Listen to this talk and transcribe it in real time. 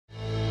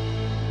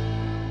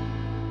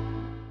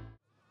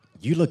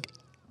You look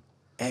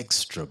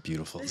extra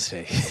beautiful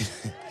today.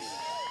 Jesus.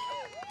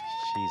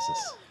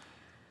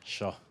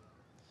 Sure.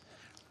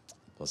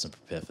 Wasn't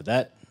prepared for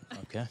that.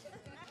 Okay.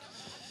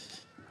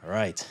 All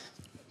right.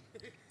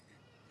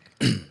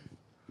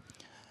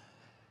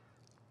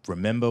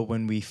 Remember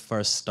when we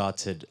first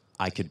started,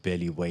 I could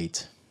barely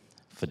wait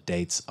for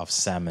dates of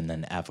salmon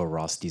and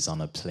avarosties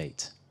on a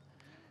plate.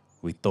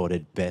 We thought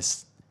it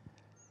best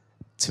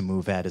to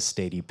move at a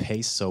steady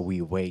pace, so we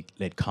wait,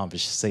 let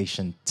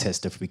conversation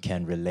test if we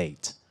can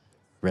relate.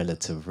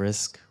 Relative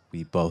risk,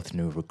 we both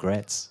knew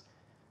regrets.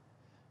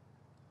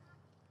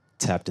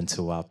 Tapped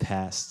into our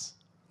past,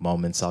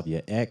 moments of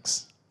your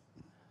ex.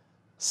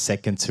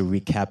 Second to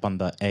recap on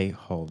the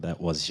a-hole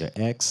that was your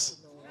ex.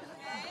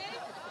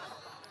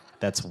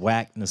 That's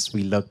whackness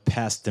we look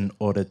past in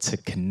order to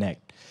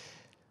connect.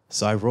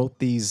 So I wrote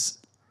these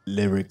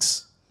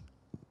lyrics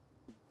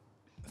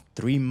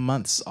 3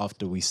 months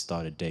after we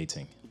started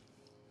dating.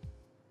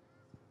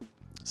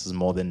 This is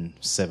more than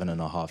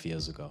 7.5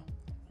 years ago.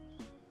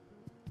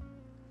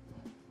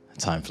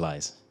 Time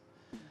flies.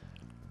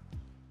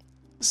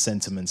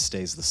 Sentiment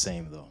stays the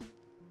same though.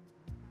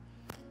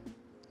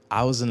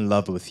 I was in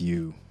love with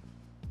you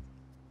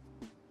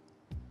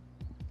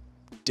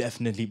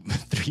definitely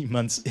 3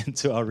 months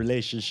into our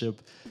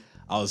relationship.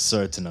 I was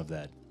certain of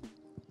that.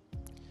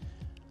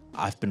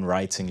 I've been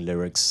writing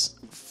lyrics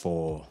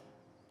for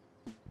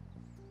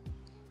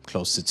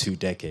close to 2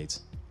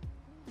 decades.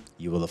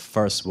 You were the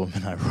first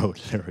woman I wrote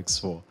lyrics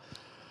for.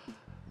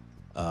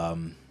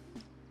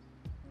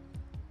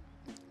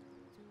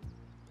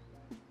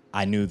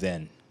 I knew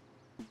then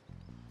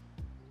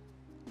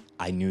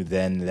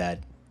that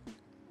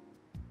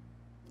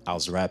I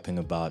was rapping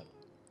about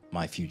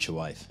my future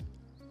wife.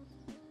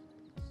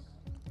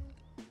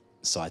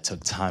 So I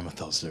took time with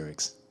those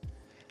lyrics.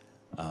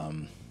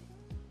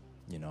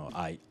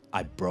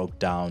 I broke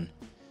down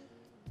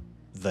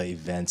the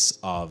events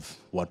of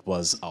what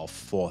was our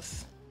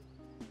 4th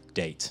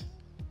date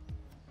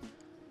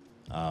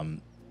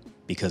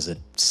because it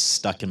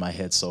stuck in my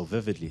head so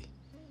vividly.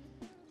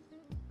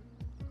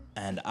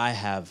 And I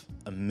have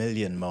a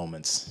million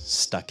moments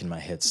stuck in my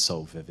head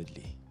so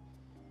vividly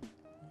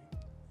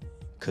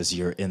because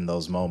you're in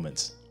those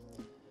moments.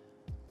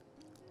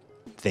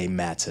 They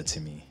matter to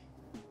me.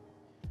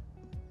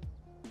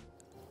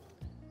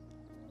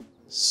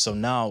 So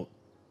now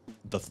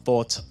the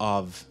thought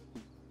of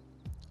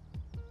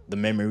the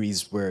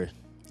memories we're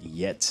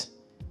yet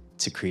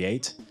to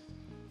create,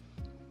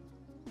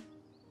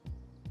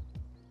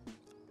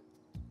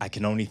 I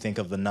can only think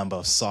of the number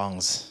of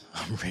songs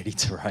I'm ready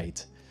to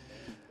write.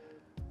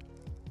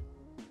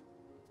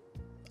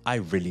 I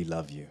really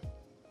love you.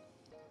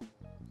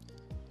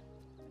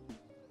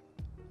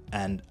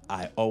 And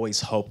I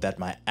always hope that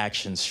my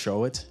actions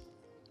show it.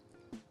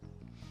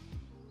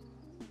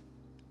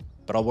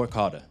 But I'll work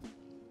harder.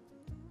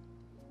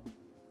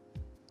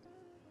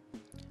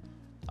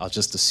 I'll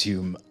just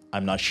assume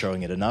I'm not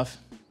showing it enough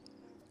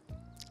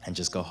and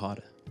just go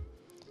harder.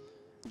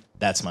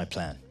 That's my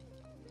plan.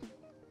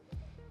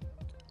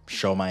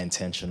 Show my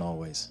intention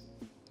always.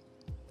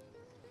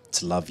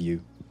 To love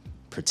you,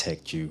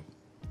 protect you,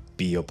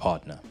 be your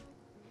partner.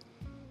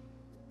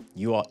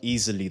 You are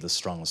easily the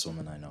strongest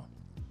woman I know.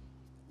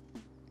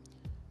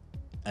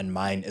 And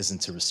mine isn't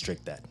to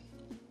restrict that.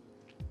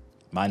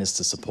 Mine is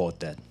to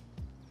support that.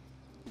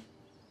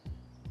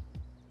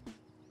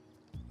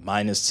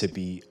 Mine is to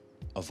be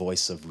a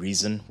voice of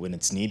reason when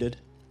it's needed.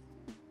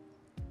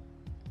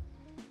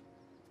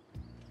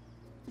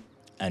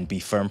 And be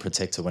firm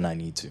protector when I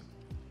need to.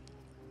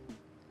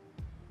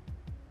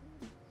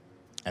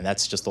 And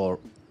that's just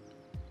all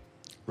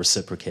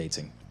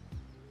reciprocating.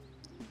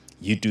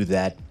 You do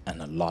that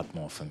and a lot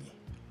more for me.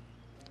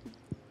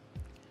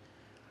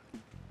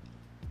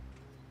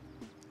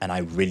 And I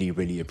really,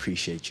 really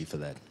appreciate you for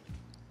that.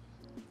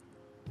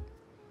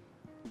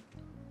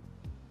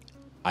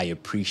 I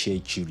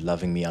appreciate you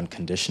loving me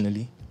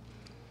unconditionally.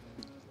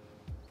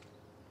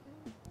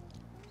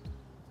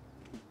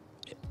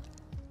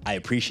 I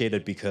appreciate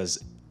it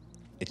because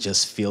it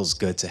just feels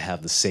good to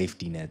have the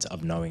safety net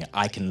of knowing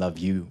I can love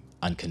you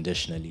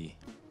unconditionally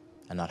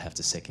and not have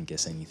to second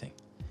guess anything.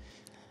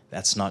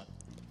 It's not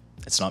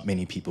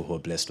many people who are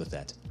blessed with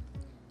that.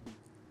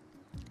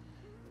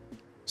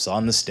 So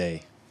on this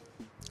day,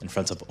 in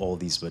front of all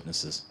these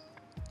witnesses,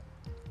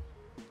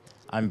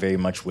 I'm very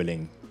much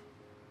willing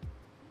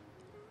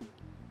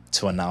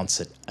to announce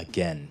it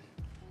again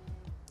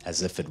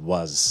as if it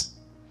was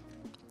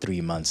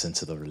 3 months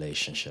into the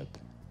relationship,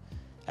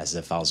 as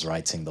if I was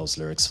writing those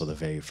lyrics for the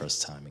very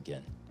first time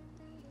again,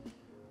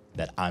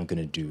 that I'm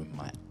gonna do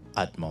my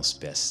utmost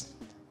best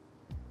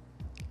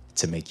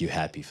to make you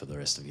happy for the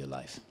rest of your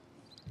life.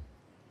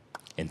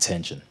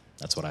 Intention,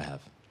 that's what I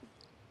have.